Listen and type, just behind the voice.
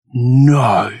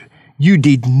No, you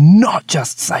did not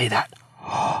just say that.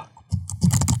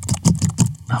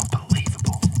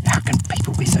 Unbelievable. How can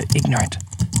people be so ignorant?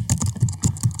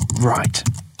 Right.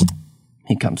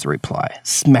 Here comes the reply.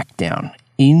 Smackdown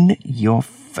in your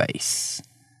face.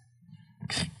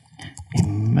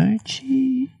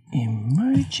 Emoji.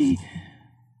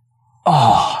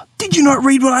 Oh, did you not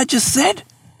read what I just said?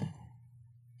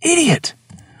 Idiot.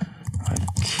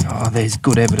 Oh, there's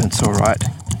good evidence, all right.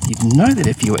 You'd know that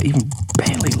if you were even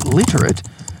barely literate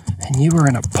and you were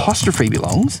an apostrophe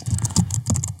belongs.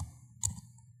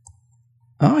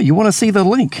 Oh, you want to see the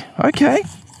link? Okay.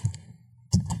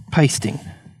 Pasting.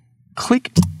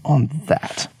 Click on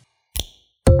that.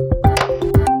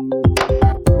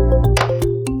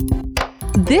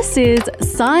 This is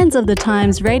Signs of the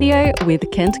Times Radio with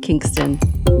Kent Kingston.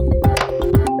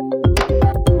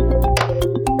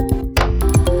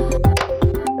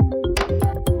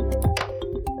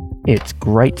 It's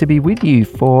great to be with you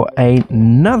for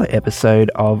another episode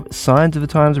of Signs of the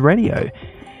Times Radio.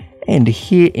 And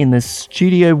here in the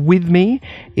studio with me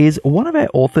is one of our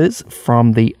authors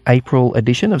from the April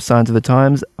edition of Signs of the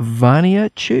Times,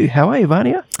 Vania Chu. How are you,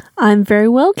 Vania? I'm very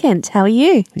well, Kent. How are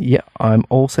you? Yeah, I'm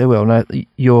also well. Now,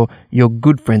 your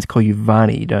good friends call you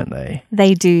Vani, don't they?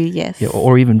 They do, yes. Yeah,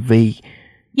 or even V.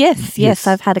 Yes.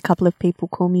 I've had a couple of people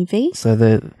call me V. So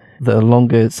the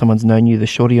longer someone's known you, the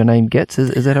shorter your name gets.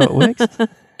 Is that how it works?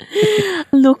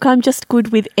 Look, I'm just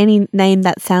good with any name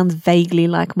that sounds vaguely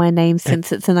like my name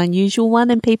since it's an unusual one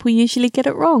and people usually get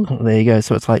it wrong. There you go.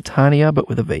 So it's like Tania, but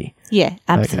with a V. Yeah,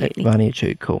 absolutely. Okay, Vania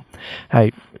Chu, cool.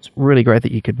 Hey, it's really great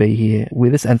that you could be here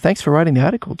with us, and thanks for writing the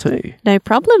article too. No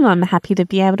problem. I'm happy to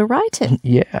be able to write it.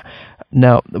 Yeah.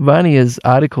 Now, Vania's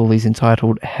article is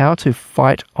entitled How to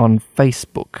Fight on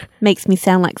Facebook. Makes me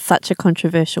sound like such a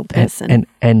controversial person.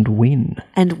 And win.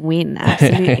 And win,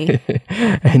 absolutely.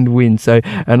 And win. So,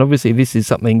 and obviously this is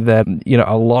something that,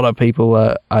 a lot of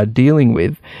people are dealing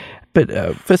with. But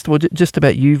first of all, just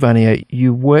about you, Vania,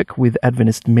 you work with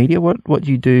Adventist Media. What do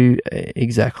you do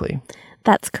exactly?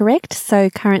 That's correct.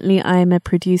 So currently I'm a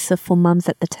producer for Mums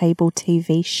at the Table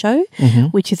TV show,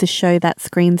 which is a show that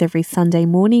screens every Sunday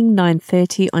morning,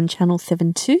 9:30 on Channel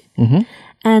 7.2.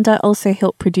 And I also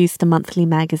help produce the monthly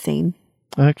magazine.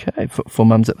 Okay, for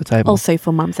Mums at the Table. Also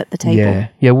for Mums at the Table.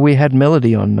 Yeah. We had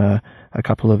Melody on a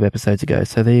couple of episodes ago,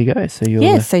 so there you go. So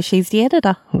so she's the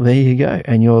editor. There you go,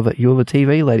 and you're the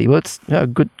TV lady. Well, it's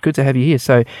good to have you here.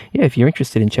 So yeah, if you're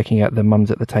interested in checking out the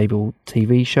Mums at the Table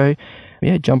TV show,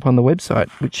 yeah, jump on the website,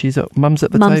 which is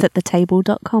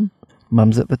mumsathetable.com.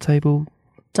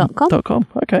 Mumsathetable.com.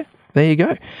 Okay, there you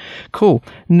go. Cool.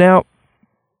 Now,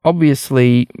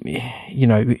 obviously,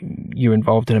 you're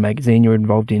involved in a magazine, you're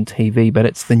involved in TV, but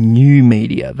it's the new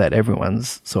media that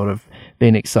everyone's sort of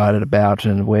been excited about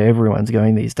and where everyone's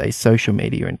going these days, social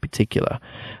media in particular.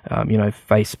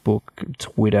 Facebook,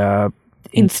 Twitter,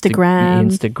 Instagram,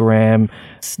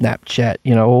 Snapchat,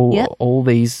 all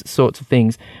these sorts of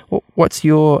things. What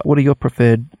are your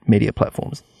preferred media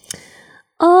platforms?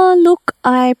 Look,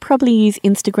 I probably use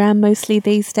Instagram mostly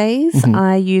these days.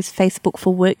 I use Facebook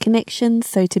for work connections,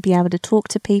 so to be able to talk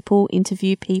to people,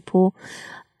 interview people,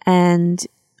 and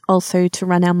also to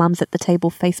run our Mums at the Table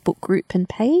Facebook group and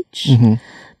page.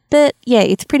 But yeah,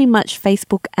 it's pretty much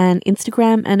Facebook and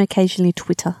Instagram and occasionally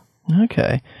Twitter.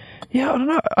 Okay. Yeah, I don't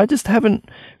know. I just haven't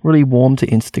really warmed to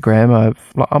Instagram.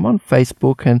 I'm on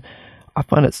Facebook and I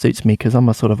find it suits me because I'm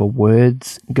a sort of a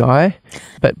words guy.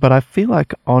 But I feel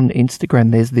like on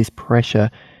Instagram there's this pressure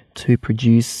to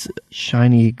produce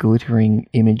shiny, glittering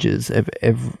images of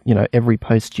every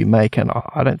post you make, and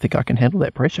I don't think I can handle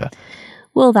that pressure.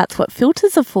 Well, that's what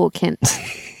filters are for, Kent.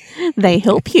 They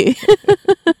help you.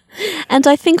 And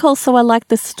I think also I like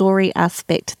the story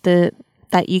aspect, that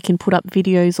you can put up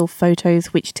videos or photos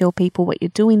which tell people what you're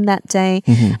doing that day.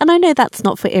 And I know that's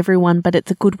not for everyone, but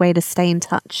it's a good way to stay in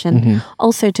touch and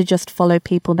also to just follow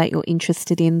people that you're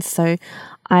interested in. So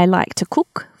I like to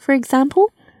cook, for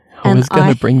example. I was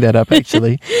going to bring that up,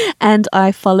 actually. And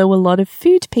I follow a lot of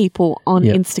food people on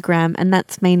Instagram, and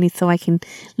that's mainly so I can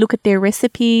look at their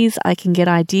recipes, I can get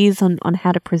ideas on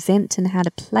how to present and how to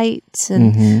plate,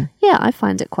 and I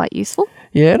find it quite useful.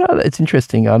 Yeah, no, it's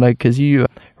interesting. I know because you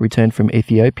returned from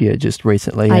Ethiopia just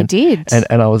recently. I did.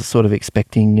 And I was sort of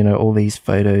expecting, all these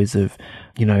photos of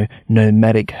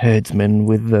nomadic herdsmen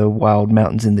with the wild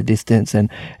mountains in the distance, and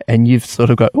you've sort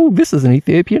of got, oh, this is an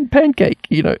Ethiopian pancake,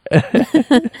 Look,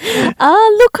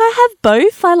 I have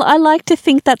both. I like to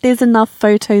think that there's enough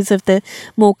photos of the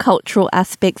more cultural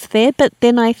aspects there, but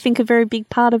then I think a very big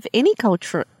part of any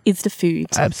culture is the food.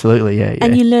 Absolutely, yeah.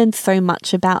 And you learn so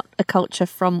much about a culture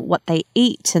from what they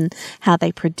eat and how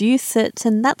they produce it,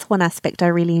 and that's one aspect I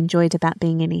really enjoyed about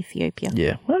being in Ethiopia.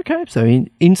 Yeah, okay. So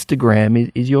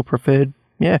Instagram is your preferred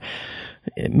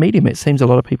medium. It seems a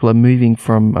lot of people are moving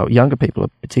from, younger people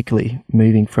are particularly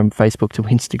moving from Facebook to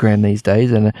Instagram these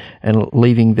days, and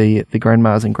leaving the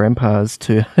grandmas and grandpas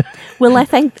to... Well, I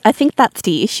think that's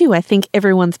the issue. I think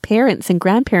everyone's parents and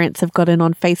grandparents have gotten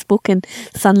on Facebook, and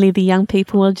suddenly the young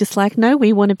people are just like, no,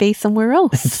 we want to be somewhere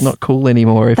else. It's not cool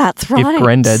anymore if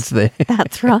granddad's there.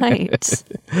 That's right.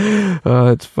 Oh,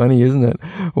 it's funny, isn't it?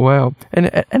 Wow.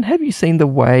 And have you seen the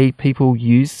way people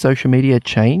use social media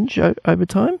change over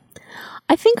time?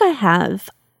 I think I have.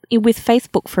 With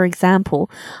Facebook, for example,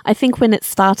 I think when it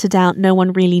started out, no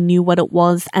one really knew what it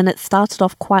was, and it started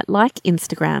off quite like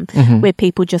Instagram, where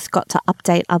people just got to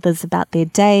update others about their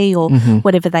day or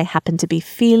whatever they happen to be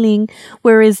feeling.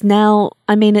 Whereas now,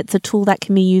 I mean, it's a tool that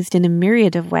can be used in a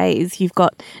myriad of ways. You've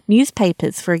got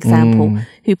newspapers, for example,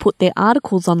 who put their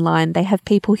articles online. They have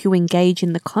people who engage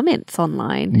in the comments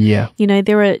online. Yeah.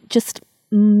 There are just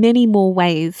many more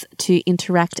ways to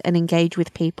interact and engage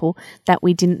with people that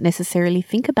we didn't necessarily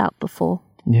think about before.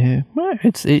 Yeah, well,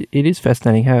 it is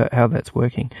fascinating how that's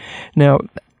working. Now,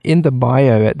 in the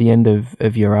bio at the end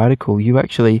of your article, you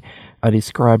actually are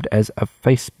described as a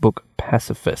Facebook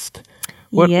pacifist.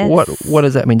 What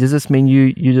does that mean? Does this mean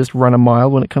you just run a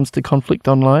mile when it comes to conflict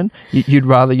online? You'd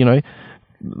rather,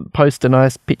 post a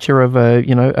nice picture of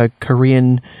a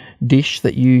Korean dish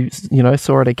that you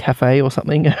saw at a cafe or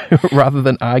something rather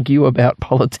than argue about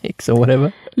politics or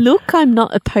whatever? Look, I'm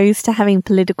not opposed to having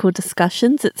political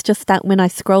discussions. It's just that when I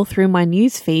scroll through my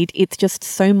news feed, it's just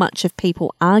so much of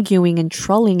people arguing and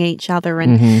trolling each other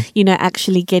and,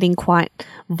 actually getting quite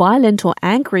violent or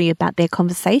angry about their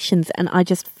conversations. And I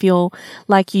just feel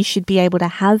like you should be able to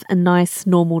have a nice,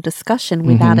 normal discussion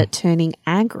without it turning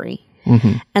angry.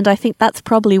 And I think that's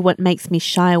probably what makes me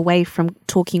shy away from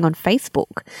talking on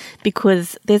Facebook,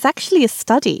 because there's actually a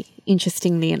study,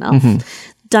 interestingly enough,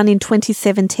 done in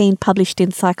 2017, published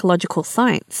in Psychological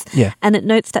Science. Yeah. And it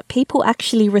notes that people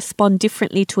actually respond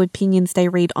differently to opinions they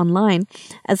read online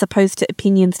as opposed to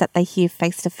opinions that they hear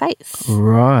face to face.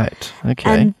 Right. Okay.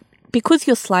 And because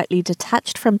you're slightly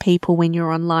detached from people when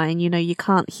you're online, you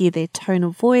can't hear their tone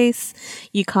of voice,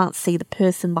 you can't see the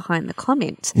person behind the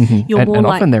comment. And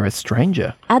often they're a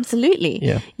stranger. Absolutely.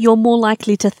 Yeah. You're more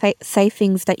likely to say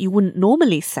things that you wouldn't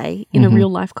normally say in a real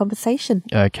life conversation.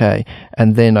 Okay.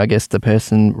 And then I guess the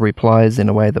person replies in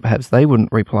a way that perhaps they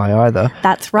wouldn't reply either.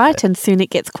 That's right. And soon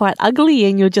it gets quite ugly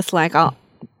and you're just like, oh,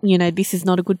 this is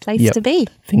not a good place to be.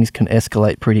 Things can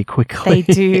escalate pretty quickly.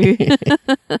 They do.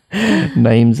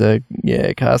 Names are,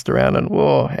 cast around and,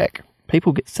 whoa, heck.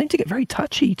 People seem to get very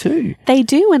touchy too. They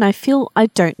do, and I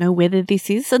don't know whether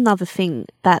this is another thing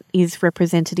that is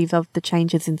representative of the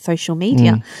changes in social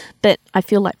media, but I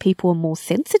feel like people are more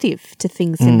sensitive to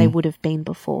things than they would have been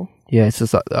before. Yeah, it's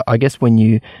just, I guess when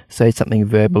you say something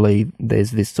verbally,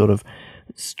 there's this sort of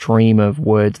stream of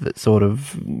words that sort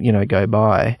of, go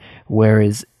by,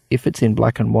 whereas if it's in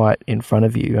black and white in front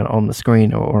of you and on the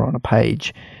screen or on a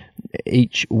page,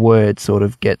 each word sort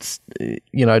of gets,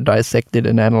 dissected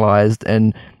and analysed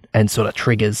and sort of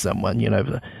triggers someone,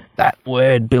 that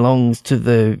word belongs to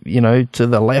the, to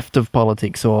the left of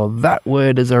politics, or that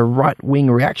word is a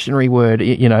right-wing reactionary word,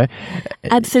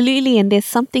 Absolutely, and there's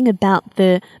something about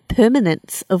the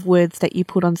permanence of words that you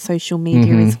put on social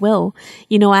media as well.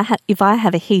 If I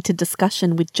have a heated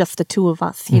discussion with just the two of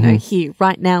us, here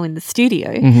right now in the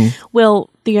studio, well,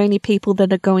 the only people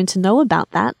that are going to know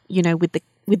about that,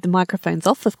 with the microphones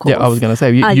off, of course. Yeah, I was going to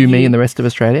say, you, me, and the rest of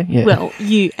Australia. Yeah. Well,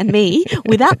 you and me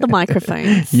without the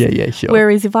microphones. Yeah, sure.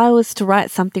 Whereas if I was to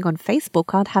write something on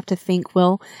Facebook, I'd have to think,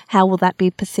 well, how will that be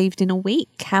perceived in a week?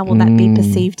 How will that be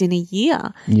perceived in a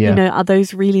year? Yeah. Are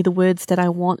those really the words that I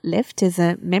want left as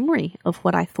a memory of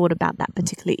what I thought about that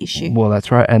particular issue? Well,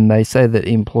 that's right. And they say that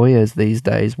employers these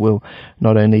days will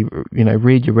not only,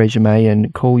 read your resume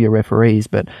and call your referees,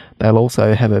 but they'll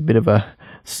also have a bit of a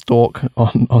stalk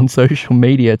on social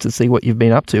media to see what you've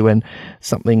been up to, and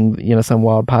something, some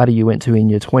wild party you went to in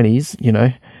your 20s,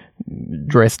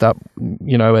 dressed up,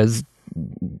 as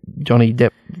Johnny Depp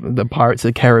the Pirates of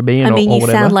the Caribbean I mean, or you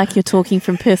whatever. sound like you're talking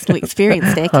from personal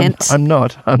experience there, Kent. I'm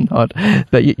not.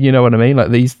 But you know what I mean?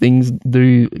 Like these things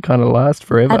do kind of last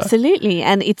forever. Absolutely.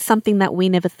 And it's something that we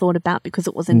never thought about because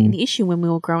it wasn't an issue when we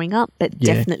were growing up. But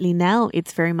definitely now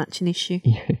it's very much an issue.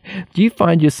 Do you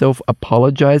find yourself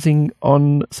apologizing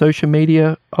on social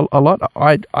media a lot?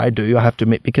 I do, I have to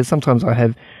admit, because sometimes I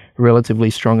have relatively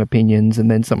strong opinions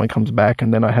and then someone comes back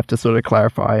and then I have to sort of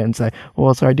clarify and say,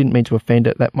 well, sorry, I didn't mean to offend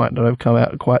it. That might not have come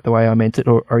out quite the way I meant it.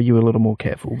 Or are you a little more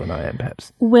careful than I am,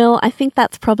 perhaps? Well, I think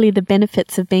that's probably the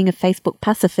benefits of being a Facebook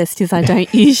pacifist is I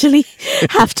don't usually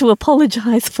have to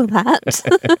apologize for that.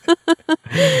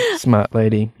 Smart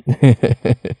lady.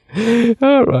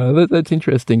 All right, that's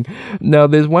interesting. Now,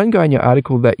 there's one guy in your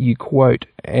article that you quote,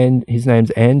 and his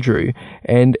name's Andrew,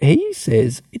 and he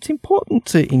says it's important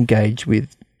to engage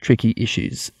with tricky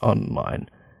issues online.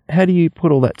 How do you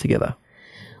put all that together?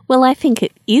 Well, I think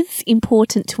it is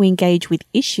important to engage with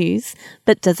issues,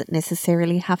 but does it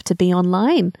necessarily have to be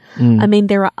online? I mean,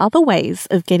 there are other ways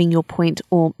of getting your point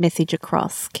or message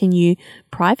across. Can you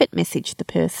private message the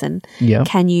person? Yeah.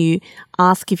 Can you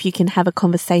ask if you can have a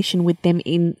conversation with them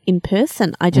in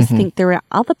person? I just think there are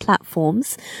other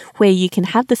platforms where you can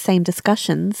have the same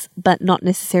discussions, but not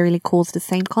necessarily cause the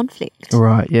same conflict.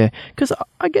 Right, yeah. Because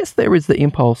I guess there is the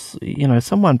impulse,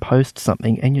 someone posts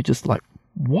something and you're just like,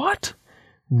 what?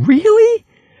 Really?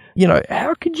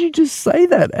 How could you just say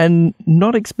that and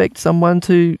not expect someone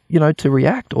to, to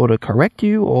react or to correct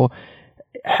you? Or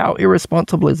how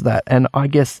irresponsible is that? And I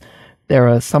guess there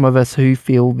are some of us who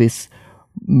feel this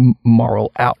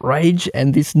moral outrage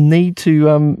and this need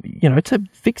to, to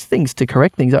fix things, to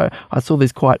correct things. I saw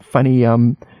this quite funny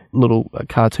little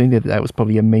cartoon the other day. It was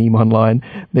probably a meme online.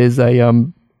 There's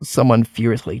someone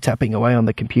furiously tapping away on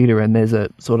the computer and there's a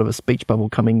sort of a speech bubble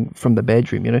coming from the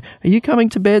bedroom, are you coming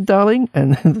to bed, darling?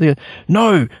 And they go,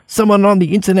 no, someone on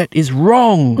the internet is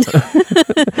wrong.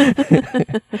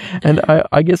 And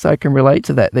I guess I can relate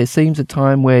to that. There seems a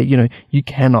time where, you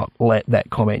cannot let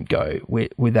that comment go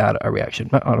without a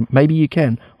reaction. Maybe you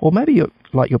can, or maybe you're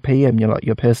like your PM,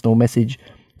 your personal message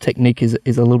technique is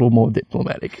a little more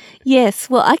diplomatic. Yes,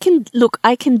 well, I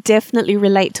can definitely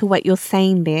relate to what you're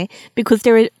saying there, because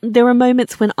there are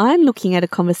moments when I'm looking at a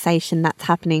conversation that's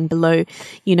happening below,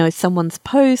 someone's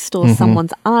post or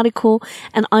someone's article,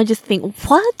 and I just think,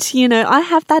 what? I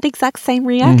have that exact same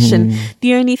reaction.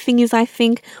 The only thing is I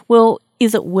think, well,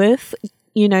 is it worth,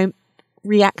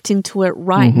 reacting to it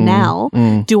right now?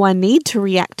 Do I need to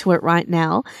react to it right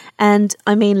now? And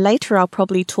I mean, later I'll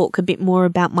probably talk a bit more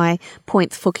about my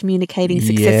points for communicating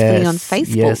successfully on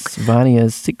Facebook. Yes,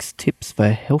 Vania's 6 tips for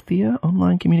healthier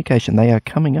online communication. They are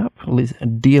coming up,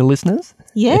 dear listeners.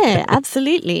 Yeah,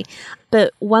 absolutely.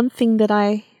 But one thing that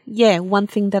I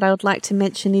would like to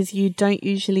mention is you don't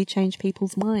usually change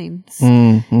people's minds.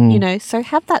 So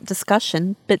have that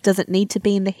discussion, but does it need to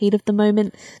be in the heat of the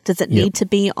moment? Does it need to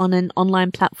be on an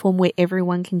online platform where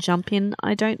everyone can jump in?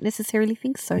 I don't necessarily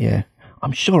think so. Yeah.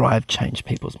 I'm sure I've changed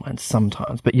people's minds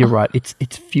sometimes, but you're right.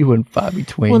 It's few and far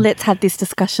between. Well, let's have this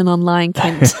discussion online,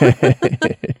 Kent.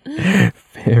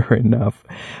 Fair enough.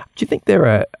 Do you think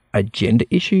there are gender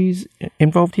issues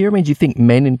involved here? I mean, do you think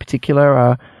men in particular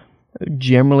are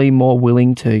generally more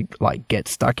willing to get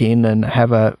stuck in and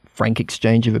have a frank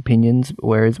exchange of opinions,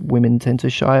 whereas women tend to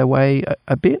shy away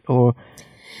a bit? Or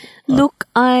look,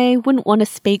 I wouldn't want to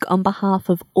speak on behalf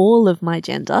of all of my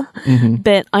gender,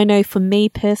 but I know for me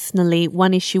personally,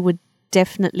 one issue would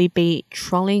definitely be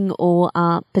trolling or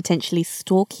potentially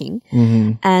stalking.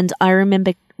 And I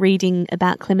remember reading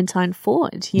about Clementine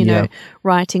Ford,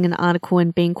 writing an article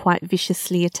and being quite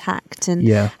viciously attacked and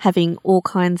having all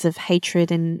kinds of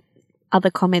hatred and other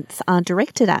comments are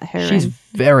directed at her. She's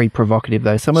very provocative,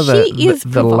 though. Some of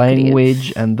the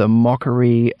language and the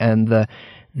mockery and the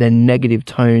negative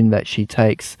tone that she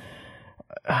takes,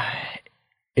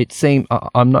 it seems,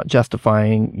 I'm not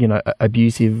justifying,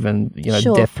 abusive and,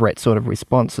 death threat sort of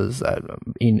responses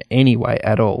in any way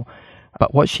at all.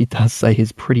 But what she does say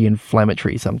is pretty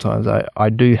inflammatory sometimes, I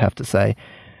do have to say.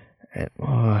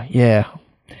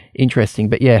 Interesting.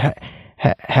 But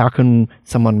how can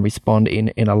someone respond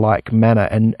in a like manner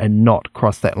and not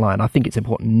cross that line? I think it's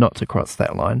important not to cross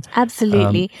that line.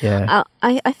 Absolutely.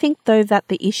 I think, though, that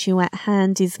the issue at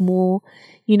hand is more,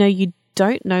 you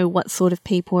don't know what sort of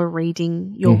people are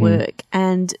reading your work.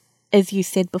 And as you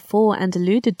said before and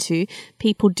alluded to,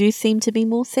 people do seem to be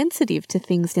more sensitive to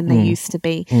things than they used to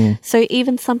be. So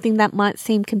even something that might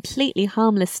seem completely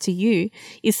harmless to you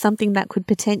is something that could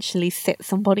potentially set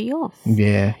somebody off.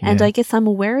 And I guess I'm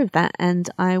aware of that, and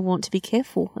I want to be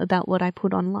careful about what I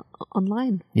put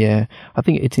online. Yeah, I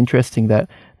think it's interesting that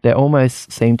there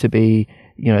almost seem to be,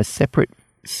 separate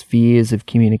spheres of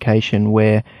communication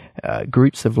where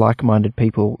groups of like-minded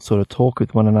people sort of talk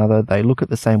with one another. They look at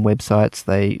the same websites.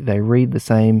 They read the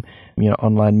same,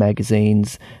 online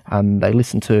magazines. They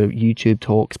listen to YouTube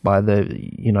talks by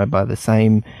the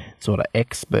same sort of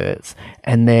experts,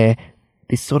 and they're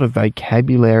this sort of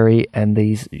vocabulary and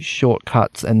these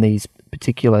shortcuts and these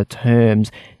particular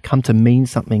terms come to mean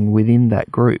something within that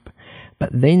group. But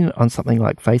then on something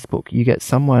like Facebook, you get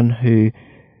someone who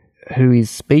is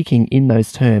speaking in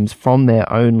those terms from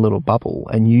their own little bubble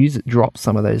and drop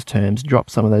some of those terms, drop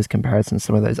some of those comparisons,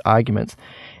 some of those arguments.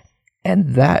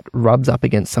 And that rubs up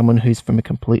against someone who's from a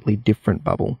completely different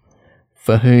bubble,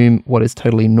 for whom what is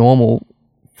totally normal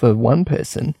for one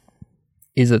person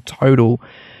is a total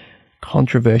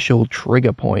controversial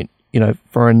trigger point,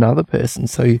 for another person.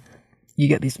 So you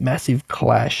get this massive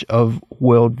clash of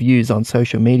worldviews on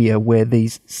social media where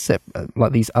these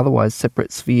otherwise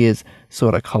separate spheres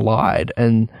sort of collide.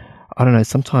 And I don't know,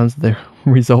 sometimes the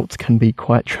results can be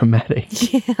quite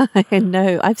traumatic. Yeah, I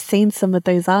know. I've seen some of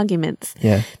those arguments.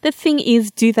 Yeah. The thing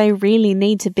is, do they really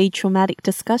need to be traumatic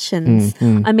discussions?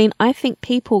 I mean, I think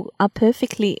people are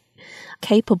perfectly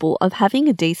capable of having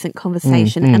a decent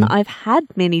conversation, and I've had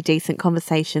many decent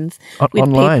conversations with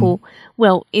online. people,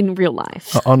 well, in real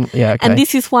life. Okay. And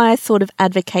this is why I sort of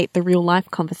advocate the real life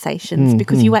conversations,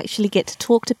 because you actually get to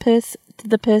talk to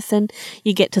the person,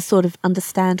 you get to sort of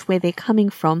understand where they're coming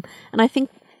from, and I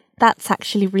think that's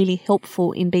actually really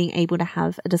helpful in being able to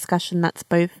have a discussion that's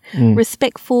both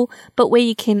respectful, but where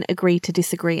you can agree to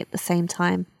disagree at the same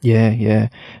time. Yeah.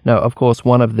 No, of course,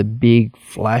 one of the big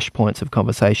flashpoints of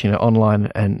conversation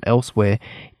online and elsewhere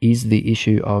is the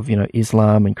issue of,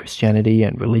 Islam and Christianity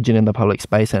and religion in the public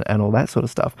space and all that sort of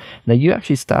stuff. Now, you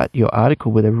actually start your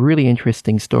article with a really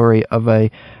interesting story of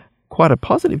quite a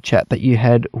positive chat that you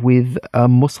had with a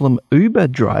Muslim Uber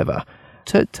driver.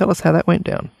 Tell us how that went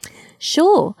down.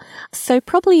 Sure. So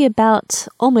probably about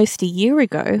almost a year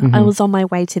ago, I was on my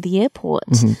way to the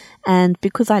airport, and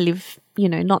because I live,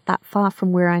 not that far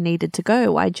from where I needed to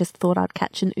go, I just thought I'd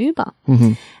catch an Uber.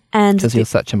 And because you're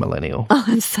such a millennial. Oh,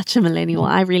 I'm such a millennial.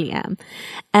 I really am.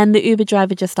 And the Uber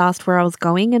driver just asked where I was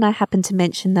going, and I happened to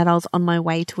mention that I was on my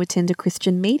way to attend a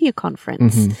Christian media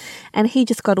conference. And he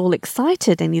just got all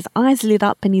excited and his eyes lit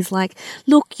up and he's like,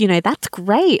 look, that's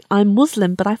great. I'm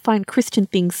Muslim, but I find Christian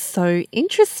things so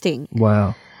interesting.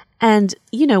 Wow. And,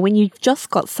 when you've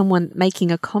just got someone making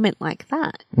a comment like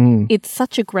that, it's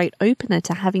such a great opener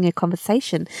to having a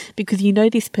conversation, because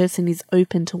this person is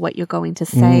open to what you're going to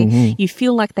say. You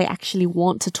feel like they actually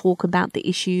want to talk about the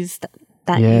issues that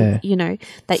you want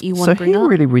to bring up. So he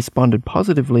really responded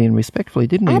positively and respectfully,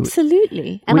 didn't he?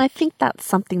 Absolutely. And I think that's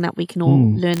something that we can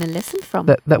all learn a lesson from.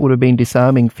 That would have been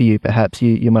disarming for you, perhaps.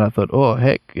 You might have thought, oh,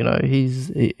 heck,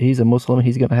 he's a Muslim,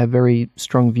 he's going to have very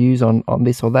strong views on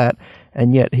this or that.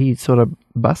 And yet he sort of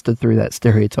busted through that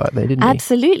stereotype there, didn't he?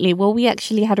 Absolutely. Well, we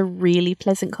actually had a really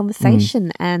pleasant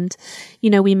conversation and,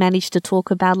 we managed to talk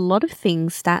about a lot of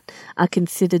things that are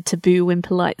considered taboo in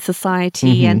polite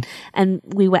society and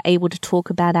we were able to talk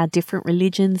about our different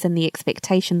religions and the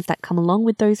expectations that come along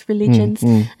with those religions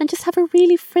and just have a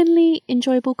really friendly,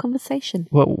 enjoyable conversation.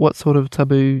 What sort of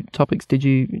taboo topics did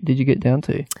you get down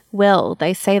to? Well,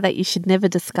 they say that you should never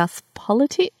discuss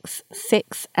politics,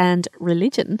 sex and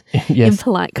religion. Yes. In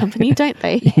polite company, don't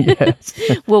they? Yes.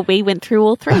 Well, we went through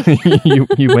all three.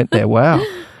 you went there. Wow.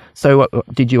 So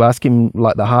did you ask him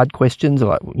like the hard questions,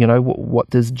 like, what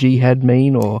does jihad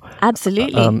mean? Or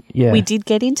Absolutely. We did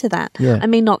get into that. Yeah. I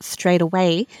mean, not straight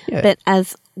away, but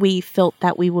as we felt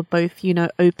that we were both,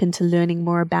 open to learning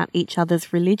more about each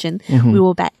other's religion, we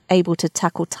were able to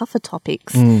tackle tougher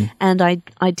topics. And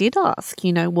I did ask,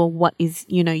 what is,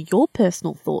 your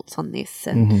personal thoughts on this?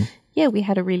 And yeah, we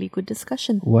had a really good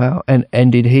discussion. Wow.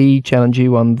 And did he challenge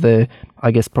you on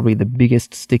probably the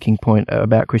biggest sticking point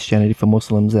about Christianity for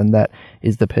Muslims, and that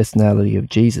is the personality of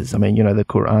Jesus? I mean, the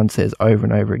Quran says over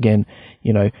and over again,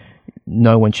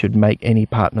 no one should make any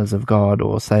partners of God,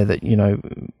 or say that,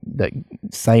 that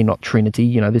say not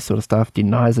Trinity, this sort of stuff,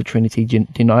 denies the Trinity,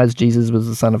 denies Jesus was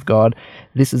the Son of God.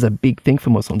 This is a big thing for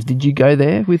Muslims. Did you go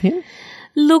there with him?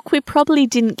 Look, we probably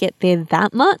didn't get there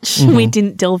that much. We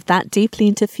didn't delve that deeply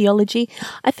into theology.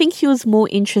 I think he was more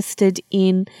interested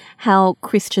in how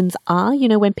Christians are,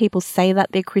 when people say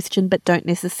that they're Christian but don't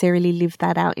necessarily live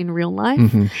that out in real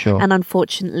life. Sure. And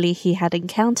unfortunately, he had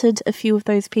encountered a few of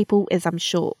those people, as I'm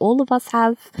sure all of us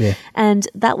have. Yeah. And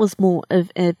that was more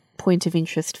of a point of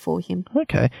interest for him.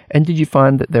 Okay. And did you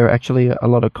find that there are actually a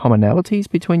lot of commonalities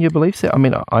between your beliefs? I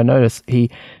mean, I noticed he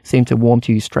seemed to warm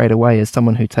to you straight away as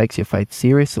someone who takes your faith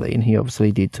seriously, and he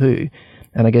obviously did too.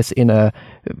 And I guess in a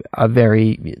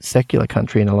very secular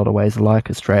country in a lot of ways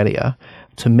like Australia,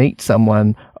 to meet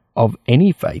someone of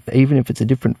any faith, even if it's a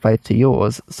different faith to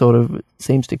yours, sort of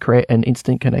seems to create an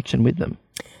instant connection with them.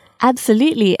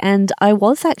 Absolutely. And I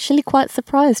was actually quite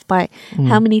surprised by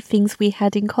how many things we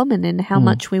had in common and how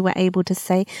much we were able to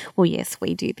say, well, yes,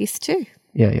 we do this too.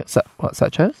 Yeah. So, what,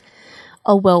 such as?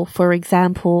 Oh, well, for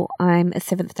example, I'm a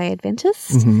Seventh-day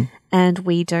Adventist and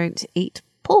we don't eat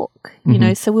pork, you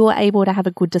know, so we were able to have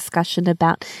a good discussion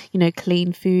about, you know,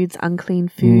 clean foods, unclean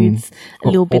foods, a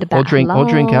little bit about halal. Or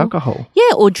drink alcohol.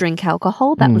 Yeah, or drink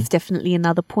alcohol. That was definitely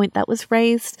another point that was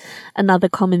raised. Another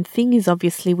common thing is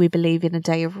obviously we believe in a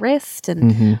day of rest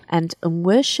and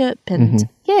worship and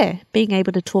being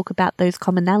able to talk about those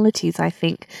commonalities, I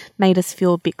think, made us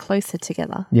feel a bit closer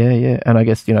together. Yeah. And I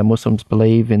guess, you know, Muslims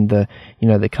believe in the, you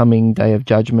know, the coming day of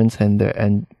judgment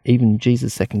and even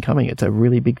Jesus' second coming. It's a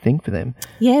really big thing for them.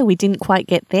 Yeah, we didn't quite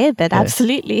get there, but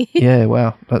absolutely. Yeah,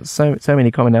 wow. That's so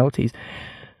many commonalities.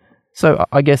 So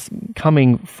I guess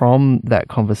coming from that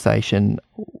conversation,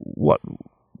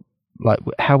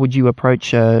 how would you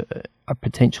approach a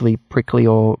potentially prickly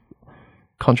or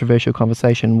controversial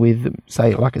conversation with,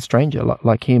 say, like a stranger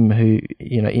like him who,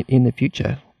 you know, in the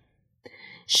future?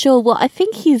 Sure. Well, I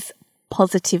think his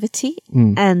positivity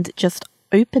and just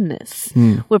openness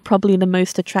were probably the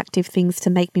most attractive things to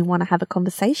make me want to have a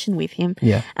conversation with him.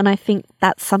 Yeah. And I think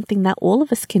that's something that all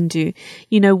of us can do,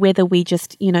 you know, whether we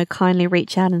just, you know, kindly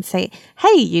reach out and say,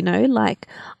 hey, you know, like,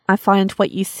 I find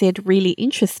what you said really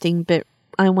interesting, but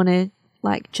I want to,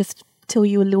 like, just tell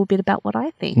you a little bit about what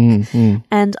I think.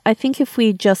 And I think if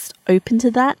we're just open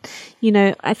to that, you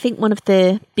know, I think one of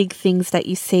the big things that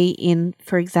you see in,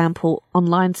 for example,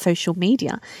 online social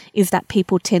media is that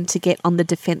people tend to get on the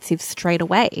defensive straight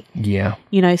away. Yeah.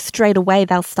 You know, straight away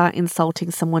they'll start insulting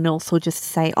someone else or just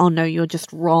say, oh no, you're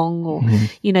just wrong. Or,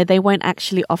 you know, they won't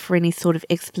actually offer any sort of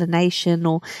explanation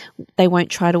or they won't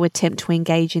try to attempt to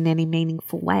engage in any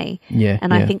meaningful way. Yeah.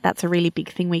 And I think that's a really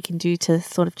big thing we can do to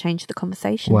sort of change the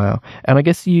conversation. Wow. And I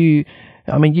guess you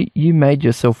made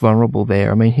yourself vulnerable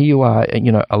there. I mean, here you are,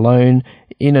 you know, alone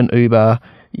in an Uber,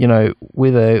 you know,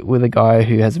 with a guy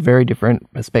who has a very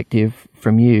different perspective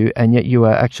from you, and yet you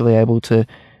are actually able to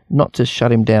not just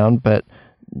shut him down, but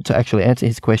to actually answer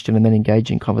his question and then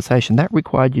engage in conversation. That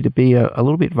required you to be a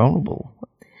little bit vulnerable.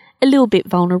 A little bit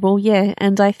vulnerable, yeah.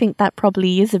 And I think that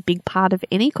probably is a big part of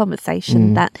any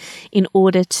conversation, that in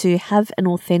order to have an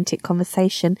authentic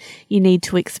conversation, you need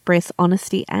to express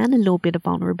honesty and a little bit of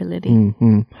vulnerability.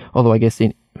 Although I guess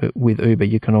with Uber,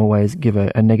 you can always give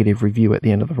a negative review at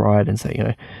the end of the ride and say, you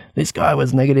know, this guy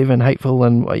was negative and hateful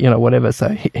and, you know, whatever. So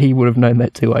he would have known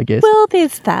that too, I guess. Well,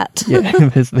 there's that. Yeah,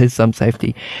 there's some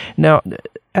safety. Now,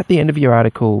 at the end of your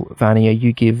article, Vania,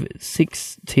 you give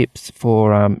 6 tips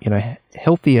for, you know,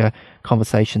 healthier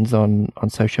conversations on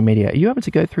social media. Are you able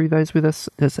to go through those with us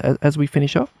as we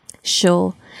finish off?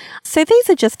 Sure. So these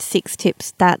are just 6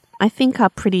 tips that I think are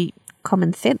pretty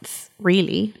common sense,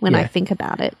 really, when I think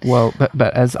about it. Well,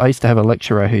 but as I used to have a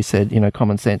lecturer who said, you know,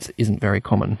 common sense isn't very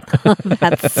common.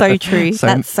 That's so true.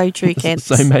 That's so true, Kent.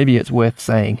 So maybe it's worth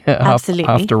saying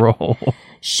after all.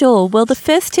 Sure. Well, the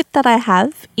first tip that I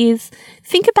have is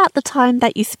think about the time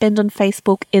that you spend on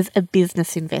Facebook as a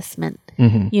business investment.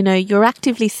 You know, you're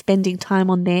actively spending time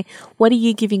on there. What are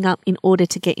you giving up in order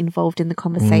to get involved in the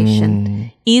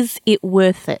conversation? Is it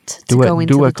worth it to go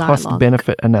into the dialogue? Do a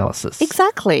cost-benefit analysis.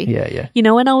 Exactly. Yeah. You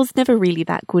know, and I was never really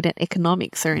that good at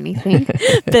economics or anything,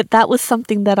 but that was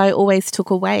something that I always took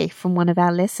away from one of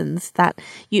our lessons, that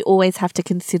you always have to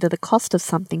consider the cost of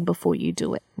something before you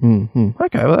do it.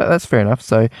 Okay, well, that's fair enough.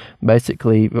 So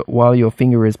basically, while your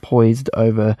finger is poised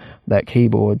over that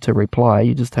keyboard to reply,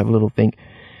 you just have a little think,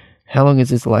 how long is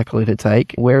this likely to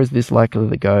take? Where is this likely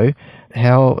to go?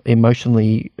 How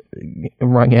emotionally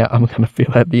wrung out I'm going to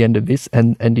feel at the end of this,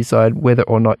 and decide whether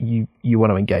or not you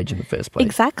want to engage in the first place.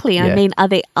 Exactly. Yeah. I mean, are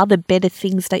there other better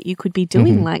things that you could be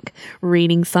doing, like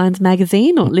reading Science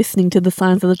Magazine or listening to the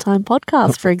Science of the Time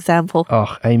podcast, for example?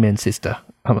 Oh, amen, sister.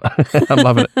 I'm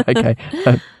loving it. Okay.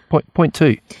 Point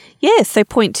 2. Yeah, so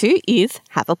point 2 is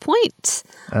have a point.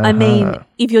 I mean,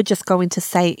 if you're just going to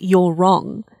say you're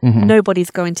wrong,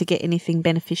 nobody's going to get anything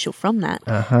beneficial from that.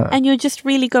 And you're just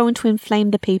really going to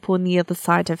inflame the people on the other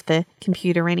side of the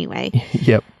computer anyway.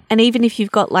 Yep. And even if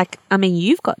you've got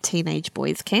you've got teenage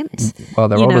boys, Kent. Well,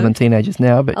 they're older than teenagers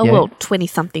now, but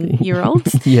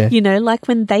 20-something-year-olds. Yeah. You know, like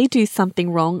when they do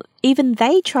something wrong, even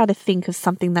they try to think of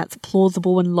something that's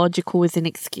plausible and logical as an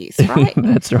excuse, right?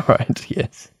 That's right,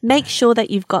 yes. Make sure that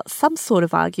you've got some sort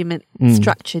of argument,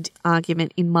 structured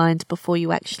argument in mind before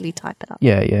you actually type it up.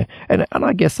 Yeah. And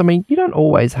I guess, I mean, you don't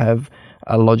always have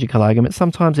a logical argument.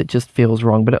 Sometimes it just feels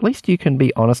wrong, but at least you can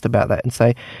be honest about that and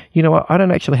say, you know what, I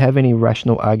don't actually have any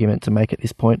rational argument to make at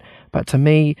this point, but to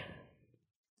me,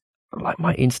 like,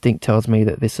 my instinct tells me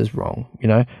that this is wrong, you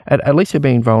know. At least you're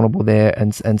being vulnerable there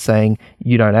and saying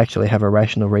you don't actually have a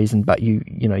rational reason, but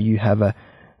you have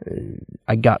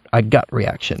a gut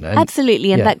reaction. And,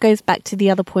 absolutely, and that goes back to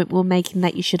the other point we're making,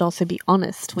 that you should also be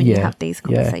honest when you have these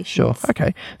conversations. Yeah, sure.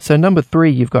 Okay. So number 3,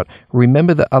 you've got,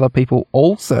 remember that other people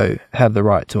also have the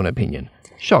right to an opinion.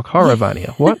 Shock, horror,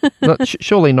 Vania. What?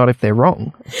 Surely not if they're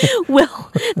wrong.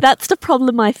 Well, that's the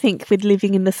problem, I think, with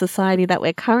living in the society that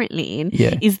we're currently in,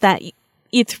 is that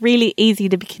it's really easy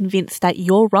to be convinced that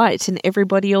you're right and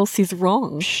everybody else is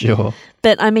wrong. Sure.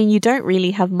 But, I mean, you don't really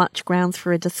have much grounds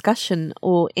for a discussion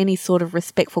or any sort of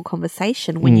respectful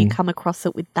conversation when you come across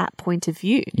it with that point of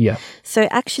view. Yeah. So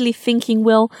actually thinking,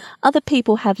 well, other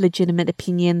people have legitimate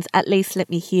opinions, at least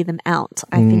let me hear them out,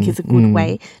 I think is a good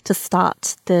way to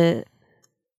start the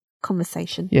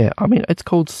conversation. Yeah, I mean, it's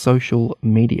called social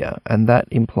media, and that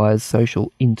implies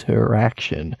social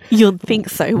interaction. You'd think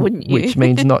so, wouldn't you? Which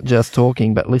means not just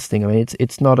talking, but listening. I mean,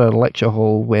 it's not a lecture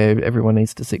hall where everyone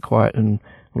needs to sit quiet and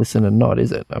listen and nod,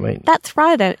 is it? I mean, that's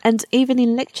right. And even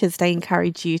in lectures, they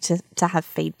encourage you to have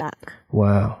feedback.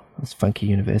 Wow, that's funky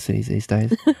universities these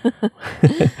days.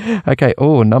 Okay,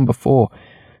 number 4.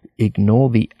 Ignore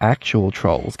the actual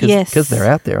trolls, because they're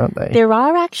out there, aren't they? There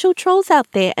are actual trolls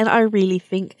out there, and I really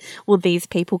think, well, these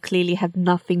people clearly have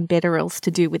nothing better else to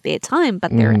do with their time,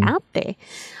 but they're out there.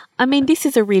 I mean, this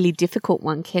is a really difficult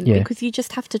one, Ken, because you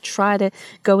just have to try to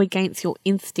go against your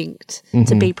instinct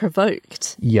to be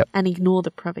provoked and ignore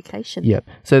the provocation. Yep.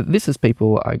 So this is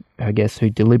people, I guess,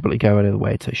 who deliberately go out of the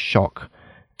way to shock,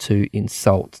 to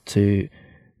insult, to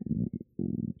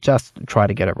just try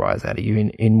to get a rise out of you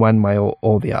in one way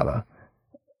or the other.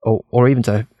 Or even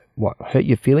to, hurt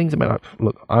your feelings? I mean,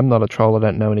 look, I'm not a troll. I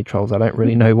don't know any trolls. I don't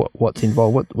really know what's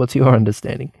involved. What's your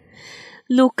understanding?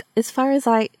 Look, as far as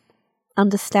I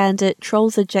understand it,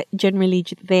 trolls are generally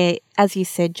there, as you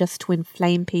said, just to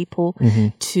inflame people,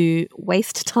 to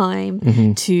waste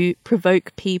time, to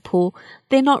provoke people.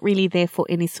 They're not really there for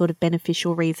any sort of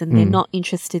beneficial reason. They're not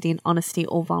interested in honesty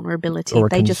or vulnerability. Or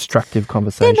constructive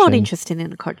conversation. They're not interested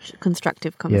in a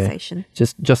constructive conversation. Yeah.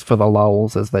 Just for the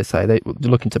lulls, as they say. They're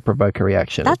looking to provoke a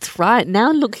reaction. That's right.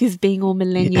 Now look who's being all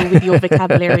millennial with your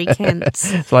vocabulary, Kent.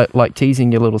 It's like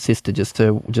teasing your little sister just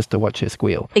to watch her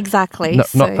squeal. Exactly.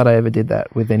 Not that I ever did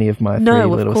that with any of my 3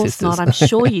 little sisters. No, of course not. I'm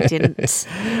sure you didn't.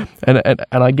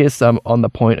 And I guess on the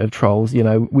point of trolls, you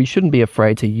know, we shouldn't be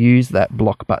afraid to use that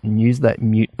block button, use that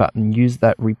mute button, use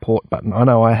that report button. I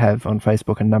know I have on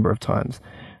Facebook a number of times.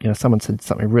 You know, someone said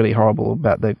something really horrible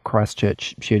about the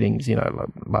Christchurch shootings, you know, like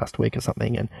last week or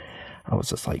something, and I was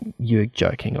just like, you're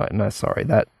joking. Like, no, sorry,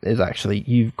 that is actually,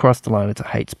 you've crossed the line. It's a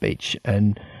hate speech.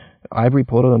 And I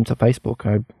reported them to Facebook.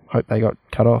 I hope they got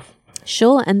cut off.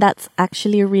 Sure, and that's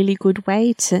actually a really good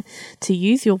way to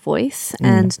use your voice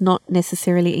and not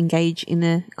necessarily engage in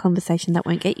a conversation that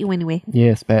won't get you anywhere.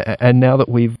 Yes, and now that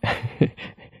we've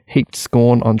heaped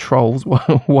scorn on trolls,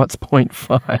 what's point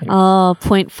 5? Oh,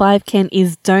 point 5, Ken,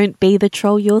 is don't be the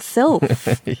troll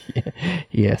yourself.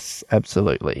 Yes,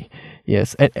 absolutely.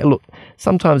 Yes, and look,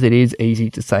 sometimes it is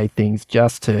easy to say things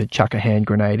just to chuck a hand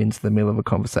grenade into the middle of a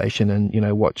conversation and, you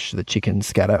know, watch the chickens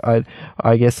scatter.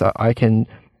 I guess I can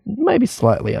maybe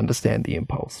slightly understand the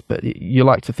impulse, but you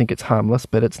like to think it's harmless,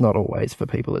 but it's not always for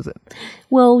people, is it?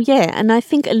 Well, yeah, and I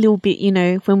think a little bit, you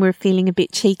know, when we're feeling a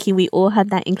bit cheeky, we all have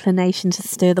that inclination to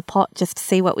stir the pot just to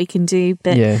see what we can do.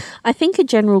 But I think a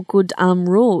general good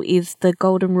rule is the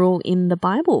golden rule in the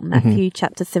Bible, Matthew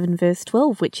chapter 7, verse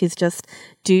 12, which is just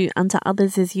do unto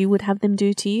others as you would have them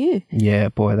do to you. Yeah,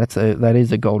 boy, that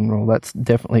is a golden rule. That's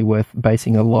definitely worth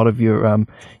basing a lot of your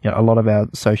a lot of our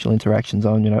social interactions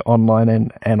on, you know, online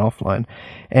and offline.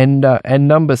 And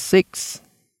number 6.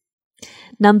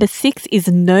 Number 6 is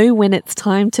know when it's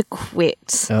time to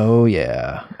quit. Oh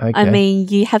yeah. Okay. I mean,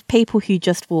 you have people who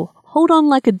just will hold on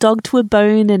like a dog to a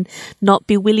bone and not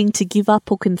be willing to give up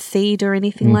or concede or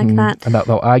anything like that. And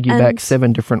they'll argue back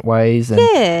 7 different ways.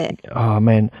 And, oh,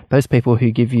 man, those people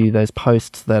who give you those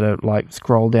posts that are like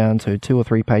scroll down to 2 or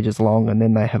 3 pages long and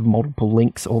then they have multiple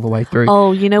links all the way through.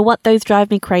 Oh, you know what? Those drive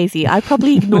me crazy. I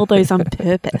probably ignore those on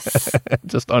purpose.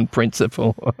 Just on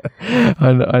principle.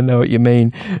 I know what you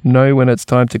mean. Know when it's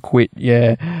time to quit,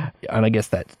 yeah. And I guess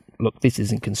that's, look, this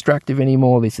isn't constructive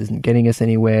anymore. This isn't getting us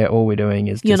anywhere. All we're doing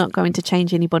is You're not going to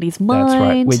change anybody's mind.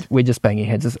 That's right. We're just banging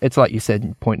heads. It's like you said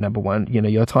in point number 1. You know,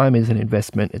 your time is an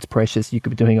investment. It's precious. You could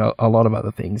be doing a lot of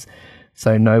other things.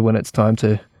 So know when it's time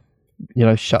to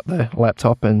shut the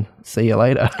laptop and see you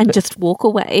later. And just walk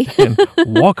away. And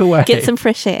walk away. Get some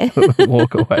fresh air.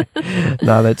 Walk away.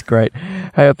 No, that's great.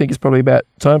 Hey, I think it's probably about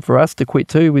time for us to quit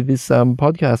too with this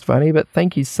podcast, Fanny. But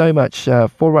thank you so much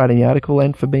for writing the article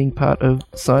and for being part of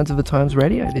Signs of the Times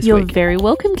Radio this week. You're very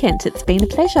welcome, Kent. It's been a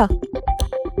pleasure.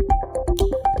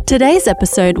 Today's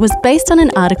episode was based on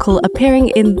an article appearing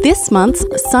in this month's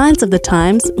Signs of the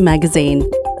Times magazine.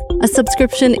 A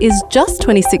subscription is just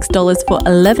 $26 for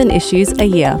 11 issues a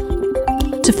year.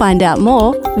 To find out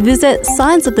more, visit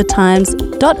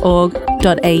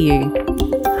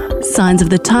signsofthetimes.org.au. Signs of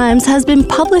the Times has been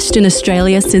published in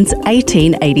Australia since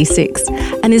 1886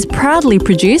 and is proudly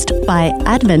produced by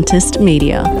Adventist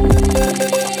Media.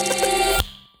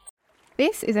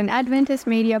 This is an Adventist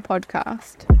Media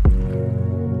podcast.